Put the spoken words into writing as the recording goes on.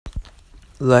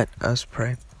Let us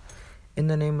pray. In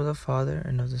the name of the Father,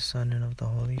 and of the Son, and of the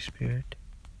Holy Spirit.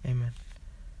 Amen.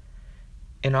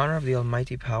 In honor of the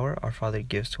almighty power our Father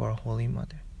gives to our Holy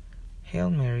Mother. Hail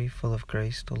Mary, full of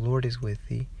grace, the Lord is with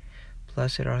thee.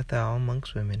 Blessed art thou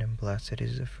amongst women, and blessed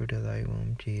is the fruit of thy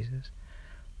womb, Jesus.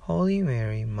 Holy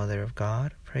Mary, Mother of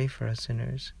God, pray for us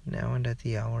sinners, now and at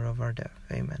the hour of our death.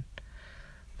 Amen.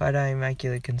 By thy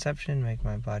immaculate conception, make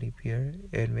my body pure,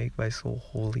 and make my soul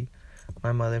holy.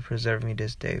 My Mother, preserve me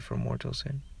this day from mortal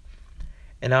sin.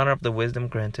 In honor of the wisdom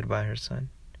granted by her Son.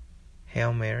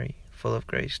 Hail Mary, full of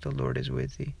grace, the Lord is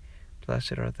with thee.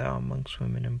 Blessed art thou amongst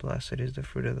women, and blessed is the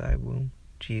fruit of thy womb,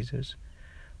 Jesus.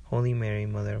 Holy Mary,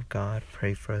 Mother of God,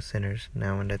 pray for us sinners,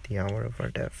 now and at the hour of our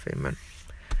death. Amen.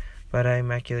 By thy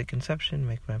immaculate conception,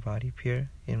 make my body pure,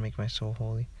 and make my soul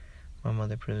holy. My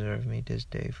Mother, preserve me this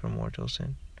day from mortal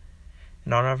sin.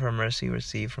 In honor of her mercy,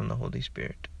 receive from the Holy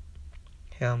Spirit.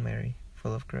 Hail Mary,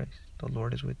 full of grace, the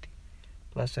Lord is with thee.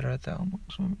 Blessed art thou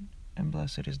amongst women, and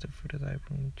blessed is the fruit of thy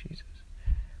womb, Jesus.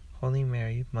 Holy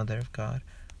Mary, Mother of God,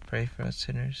 pray for us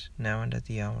sinners, now and at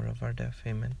the hour of our death.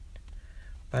 Amen.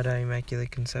 By thy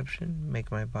immaculate conception,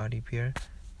 make my body pure,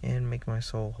 and make my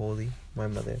soul holy. My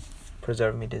Mother,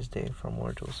 preserve me this day from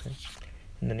mortal sin.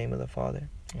 In the name of the Father,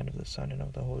 and of the Son, and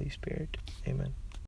of the Holy Spirit. Amen.